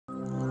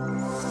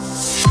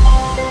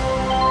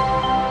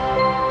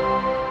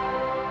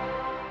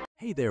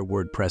Hey there,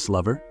 WordPress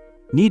lover.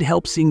 Need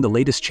help seeing the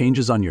latest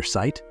changes on your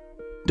site?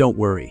 Don't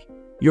worry,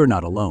 you're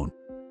not alone.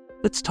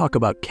 Let's talk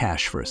about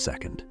cache for a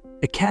second.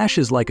 A cache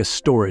is like a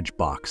storage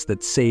box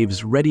that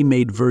saves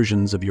ready-made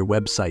versions of your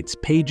website's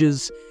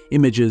pages,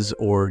 images,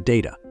 or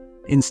data.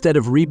 Instead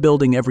of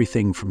rebuilding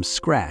everything from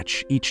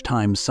scratch each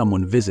time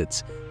someone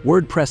visits,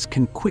 WordPress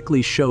can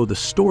quickly show the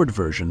stored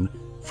version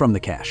from the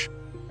cache.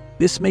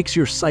 This makes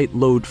your site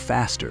load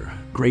faster,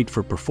 great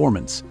for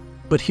performance.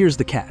 But here's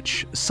the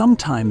catch.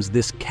 Sometimes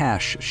this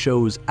cache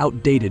shows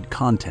outdated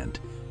content,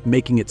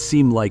 making it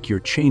seem like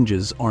your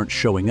changes aren't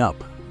showing up.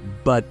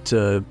 But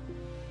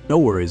no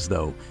worries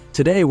though.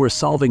 Today we're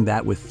solving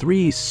that with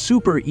 3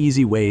 super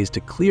easy ways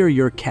to clear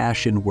your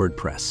cache in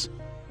WordPress.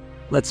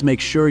 Let's make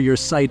sure your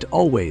site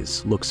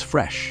always looks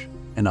fresh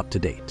and up to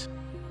date.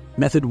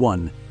 Method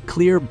 1.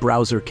 Clear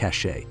browser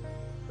cache.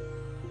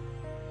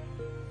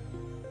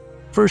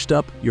 First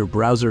up, your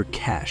browser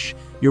cache.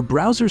 Your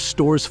browser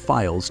stores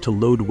files to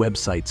load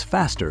websites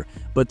faster,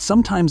 but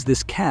sometimes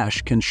this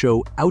cache can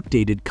show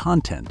outdated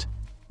content.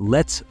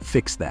 Let's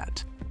fix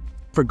that.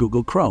 For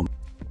Google Chrome,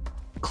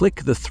 click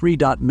the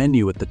 3-dot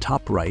menu at the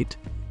top right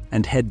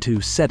and head to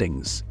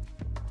Settings.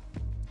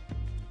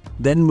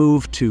 Then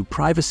move to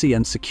Privacy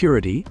and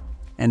Security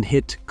and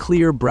hit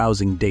Clear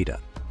Browsing Data.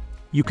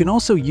 You can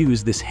also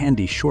use this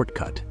handy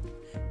shortcut,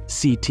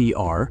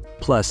 Ctrl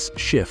plus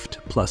Shift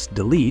plus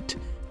Delete,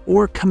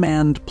 or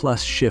Command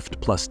plus Shift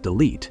plus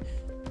Delete,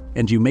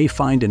 and you may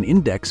find an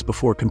index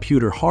before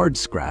computer hard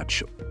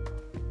scratch.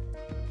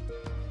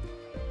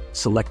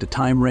 Select a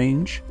time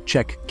range,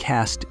 check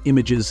Cast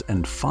Images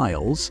and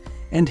Files,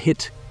 and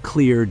hit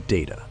Clear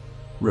Data.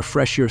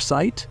 Refresh your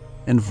site,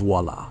 and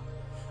voila!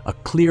 A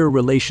clear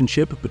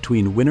relationship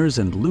between winners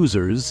and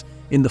losers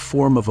in the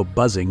form of a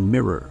buzzing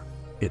mirror.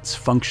 It's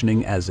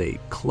functioning as a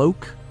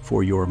cloak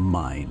for your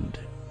mind.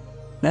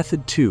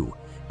 Method 2.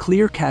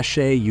 Clear cache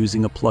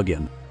using a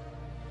plugin.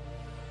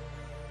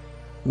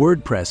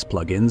 WordPress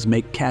plugins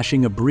make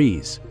caching a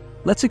breeze.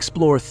 Let's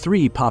explore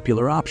 3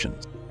 popular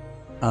options.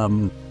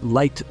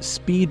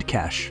 LiteSpeed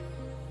Cache.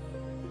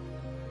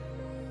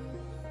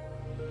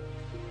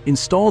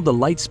 Install the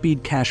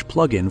LiteSpeed Cache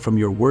plugin from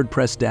your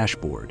WordPress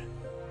dashboard.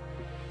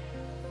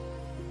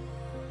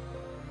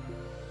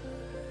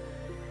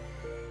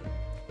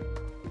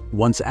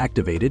 Once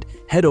activated,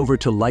 head over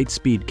to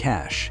LiteSpeed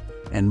Cache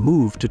and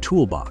move to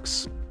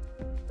Toolbox.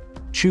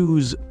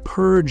 Choose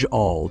Purge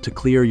All to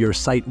clear your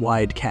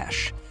site-wide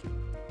cache.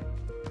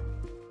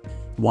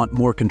 Want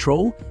more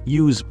control?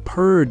 Use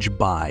Purge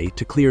By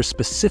to clear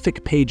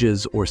specific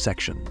pages or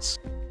sections.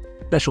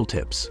 Special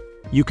tips.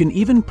 You can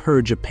even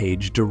purge a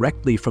page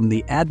directly from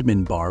the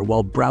admin bar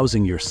while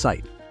browsing your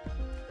site.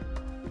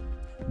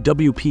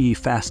 WP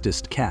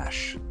Fastest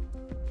Cache.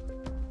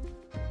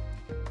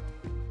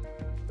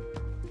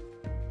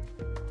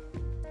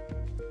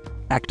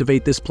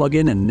 Activate this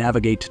plugin and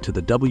navigate to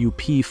the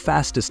WP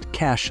Fastest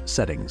Cache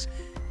settings.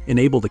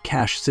 Enable the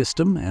cache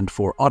system, and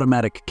for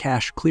automatic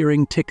cache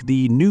clearing, tick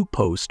the New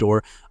Post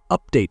or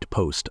Update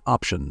Post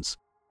options.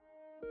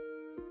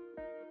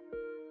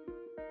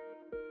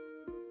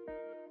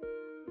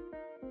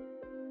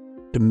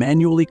 To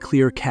manually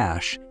clear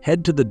cache,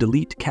 head to the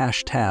Delete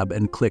Cache tab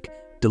and click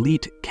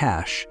Delete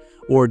Cache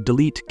or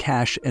Delete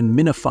Cache and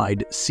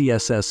Minified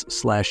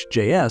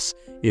CSS/JS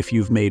if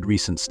you've made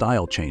recent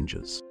style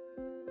changes.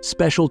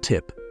 Special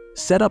tip: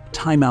 set up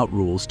timeout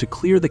rules to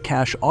clear the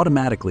cache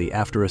automatically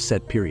after a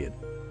set period.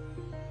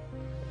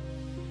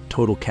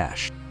 Total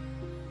cache.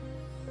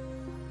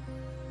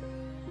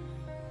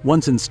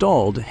 Once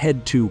installed,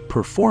 head to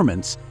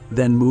Performance,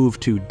 then move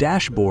to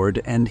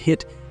Dashboard and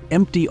hit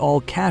Empty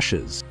All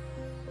Caches.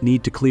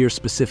 Need to clear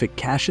specific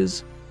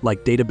caches,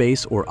 like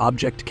database or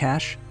object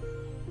cache?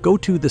 Go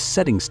to the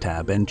Settings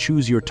tab and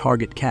choose your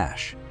target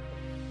cache.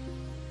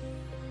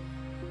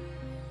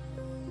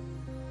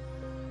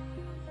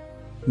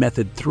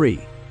 Method 3.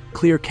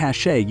 Clear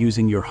cache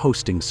using your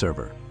hosting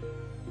server.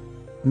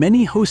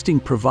 Many hosting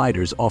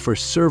providers offer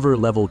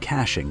server-level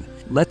caching.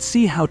 Let's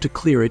see how to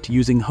clear it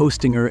using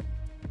Hostinger.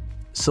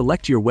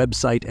 Select your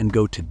website and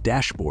go to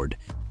Dashboard.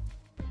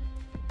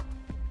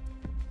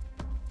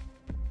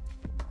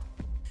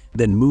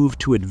 Then move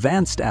to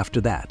Advanced after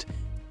that.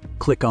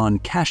 Click on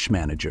Cache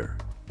Manager.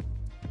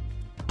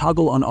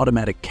 Toggle on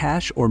Automatic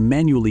Cache or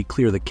manually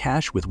clear the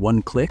cache with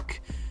one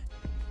click.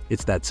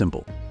 It's that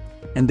simple.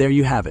 And there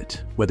you have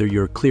it. Whether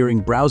you're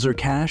clearing browser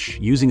cache,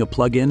 using a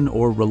plugin,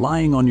 or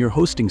relying on your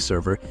hosting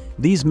server,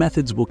 these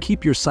methods will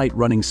keep your site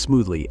running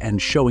smoothly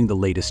and showing the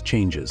latest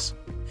changes.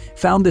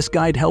 Found this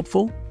guide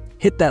helpful?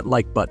 Hit that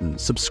like button,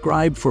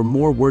 subscribe for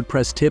more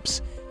WordPress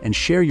tips, and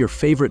share your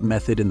favorite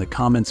method in the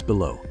comments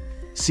below.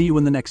 See you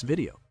in the next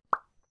video.